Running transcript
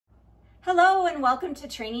Hello and welcome to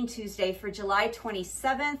Training Tuesday for July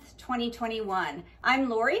 27th, 2021. I'm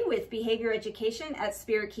Lori with Behavior Education at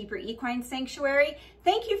Spirit Keeper Equine Sanctuary.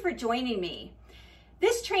 Thank you for joining me.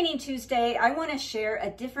 This Training Tuesday, I want to share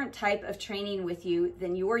a different type of training with you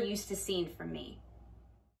than you're used to seeing from me.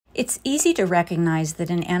 It's easy to recognize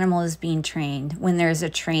that an animal is being trained when there's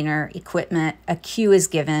a trainer, equipment, a cue is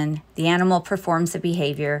given, the animal performs the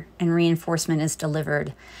behavior, and reinforcement is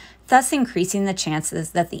delivered, thus increasing the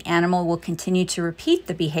chances that the animal will continue to repeat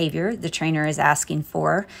the behavior the trainer is asking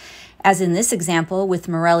for, as in this example with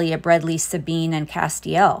Morelia, Bredli, Sabine, and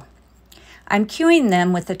Castiel. I'm cueing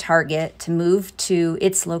them with a target to move to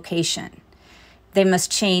its location. They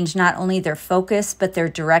must change not only their focus, but their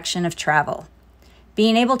direction of travel.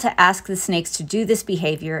 Being able to ask the snakes to do this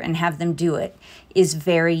behavior and have them do it is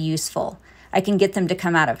very useful. I can get them to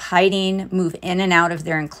come out of hiding, move in and out of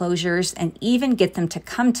their enclosures, and even get them to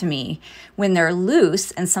come to me when they're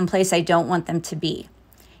loose and someplace I don't want them to be.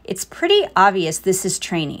 It's pretty obvious this is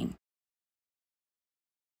training.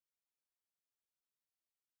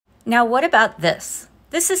 Now what about this?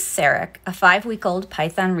 This is Sarek, a 5-week-old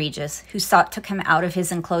python Regius who sought to come out of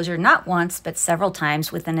his enclosure not once but several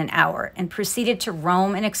times within an hour and proceeded to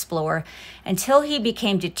roam and explore until he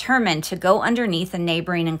became determined to go underneath a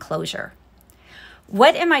neighboring enclosure.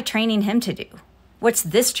 What am I training him to do? What's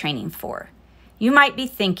this training for? You might be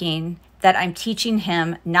thinking that I'm teaching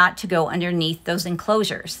him not to go underneath those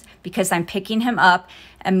enclosures because I'm picking him up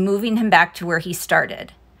and moving him back to where he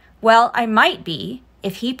started. Well, I might be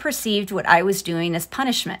if he perceived what I was doing as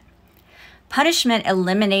punishment. Punishment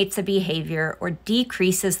eliminates a behavior or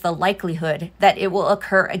decreases the likelihood that it will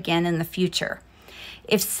occur again in the future.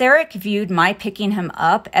 If Sarek viewed my picking him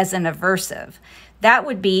up as an aversive, that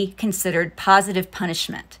would be considered positive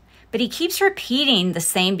punishment. But he keeps repeating the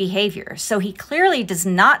same behavior, so he clearly does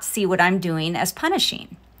not see what I'm doing as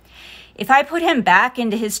punishing. If I put him back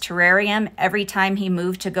into his terrarium every time he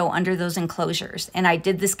moved to go under those enclosures, and I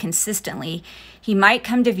did this consistently, he might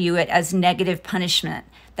come to view it as negative punishment.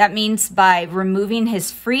 That means by removing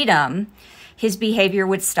his freedom, his behavior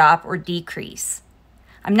would stop or decrease.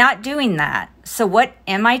 I'm not doing that. So what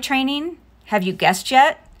am I training? Have you guessed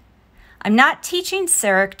yet? I'm not teaching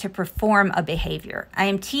Sarek to perform a behavior. I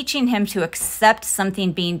am teaching him to accept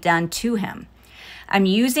something being done to him. I'm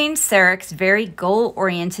using Sarek's very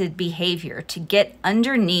goal-oriented behavior to get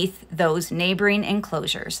underneath those neighboring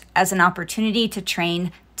enclosures as an opportunity to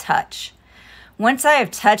train touch. Once I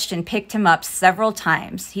have touched and picked him up several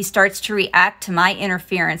times, he starts to react to my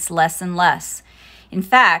interference less and less. In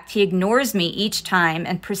fact, he ignores me each time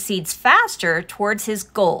and proceeds faster towards his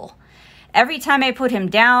goal. Every time I put him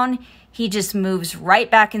down, he just moves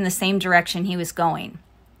right back in the same direction he was going.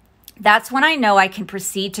 That's when I know I can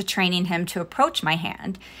proceed to training him to approach my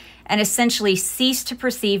hand and essentially cease to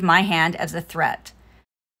perceive my hand as a threat.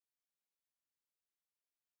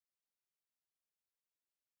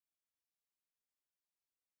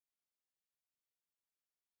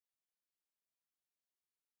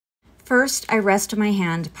 First, I rest my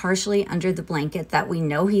hand partially under the blanket that we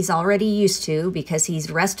know he's already used to because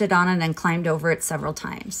he's rested on it and climbed over it several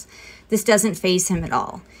times. This doesn't faze him at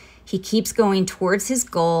all. He keeps going towards his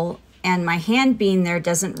goal, and my hand being there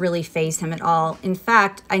doesn't really faze him at all. In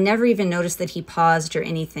fact, I never even noticed that he paused or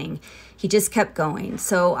anything. He just kept going.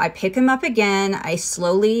 So I pick him up again. I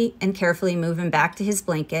slowly and carefully move him back to his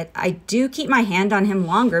blanket. I do keep my hand on him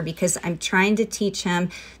longer because I'm trying to teach him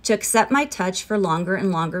to accept my touch for longer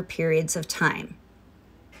and longer periods of time.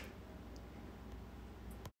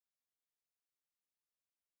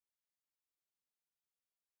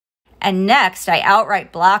 And next, I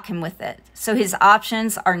outright block him with it. So his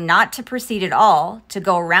options are not to proceed at all, to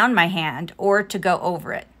go around my hand, or to go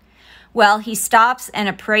over it. Well, he stops and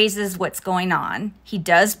appraises what's going on. He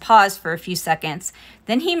does pause for a few seconds.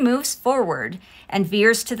 Then he moves forward and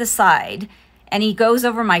veers to the side, and he goes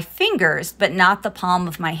over my fingers, but not the palm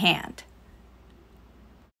of my hand.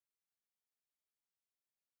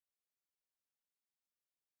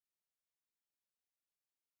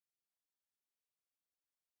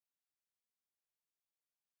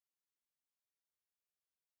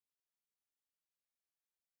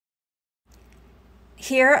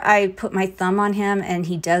 Here I put my thumb on him and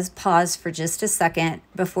he does pause for just a second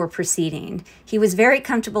before proceeding. He was very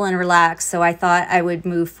comfortable and relaxed, so I thought I would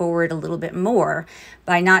move forward a little bit more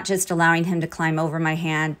by not just allowing him to climb over my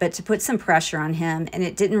hand, but to put some pressure on him, and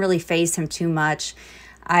it didn't really faze him too much.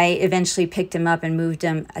 I eventually picked him up and moved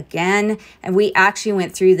him again, and we actually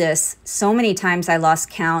went through this so many times I lost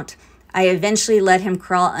count. I eventually let him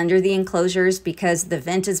crawl under the enclosures because the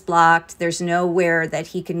vent is blocked. There's nowhere that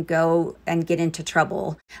he can go and get into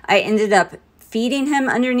trouble. I ended up feeding him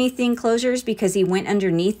underneath the enclosures because he went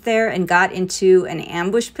underneath there and got into an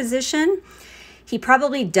ambush position. He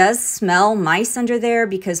probably does smell mice under there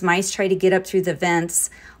because mice try to get up through the vents,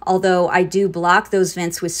 although I do block those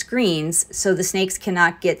vents with screens so the snakes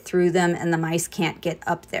cannot get through them and the mice can't get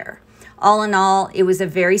up there. All in all, it was a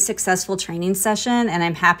very successful training session and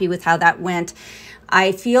I'm happy with how that went.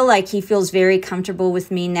 I feel like he feels very comfortable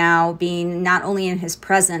with me now, being not only in his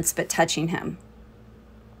presence, but touching him.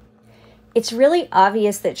 It's really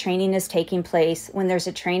obvious that training is taking place when there's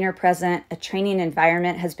a trainer present, a training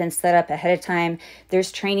environment has been set up ahead of time,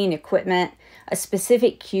 there's training equipment, a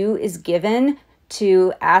specific cue is given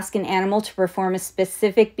to ask an animal to perform a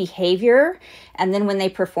specific behavior, and then when they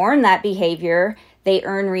perform that behavior, they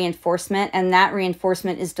earn reinforcement, and that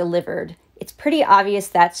reinforcement is delivered. It's pretty obvious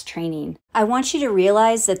that's training. I want you to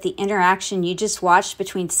realize that the interaction you just watched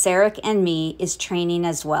between Sarek and me is training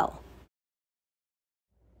as well.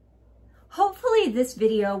 Hopefully this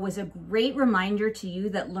video was a great reminder to you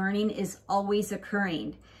that learning is always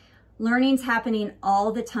occurring. Learning's happening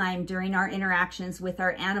all the time during our interactions with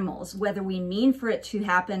our animals, whether we mean for it to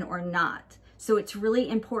happen or not. So it's really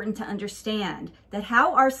important to understand that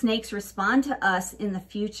how our snakes respond to us in the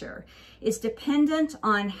future is dependent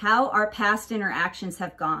on how our past interactions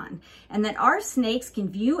have gone, and that our snakes can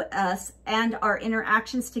view us and our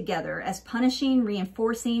interactions together as punishing,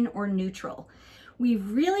 reinforcing, or neutral. We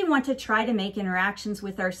really want to try to make interactions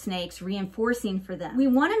with our snakes reinforcing for them. We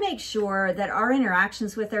want to make sure that our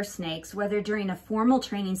interactions with our snakes, whether during a formal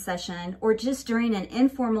training session or just during an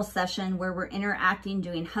informal session where we're interacting,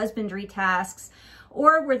 doing husbandry tasks,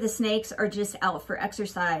 or where the snakes are just out for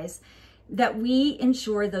exercise, that we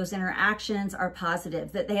ensure those interactions are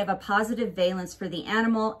positive, that they have a positive valence for the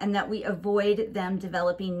animal, and that we avoid them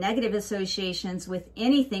developing negative associations with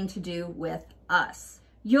anything to do with us.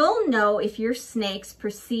 You'll know if your snakes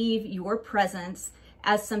perceive your presence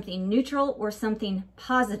as something neutral or something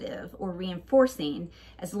positive or reinforcing,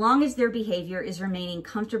 as long as their behavior is remaining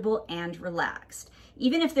comfortable and relaxed.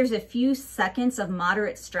 Even if there's a few seconds of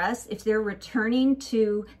moderate stress, if they're returning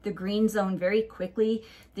to the green zone very quickly,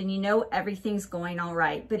 then you know everything's going all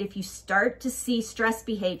right. But if you start to see stress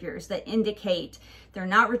behaviors that indicate they're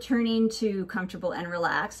not returning to comfortable and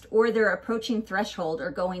relaxed, or they're approaching threshold or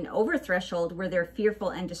going over threshold where they're fearful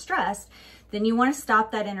and distressed, then you want to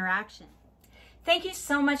stop that interaction. Thank you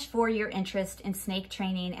so much for your interest in snake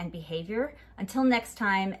training and behavior. Until next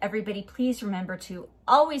time, everybody, please remember to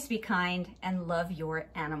always be kind and love your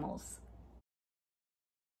animals.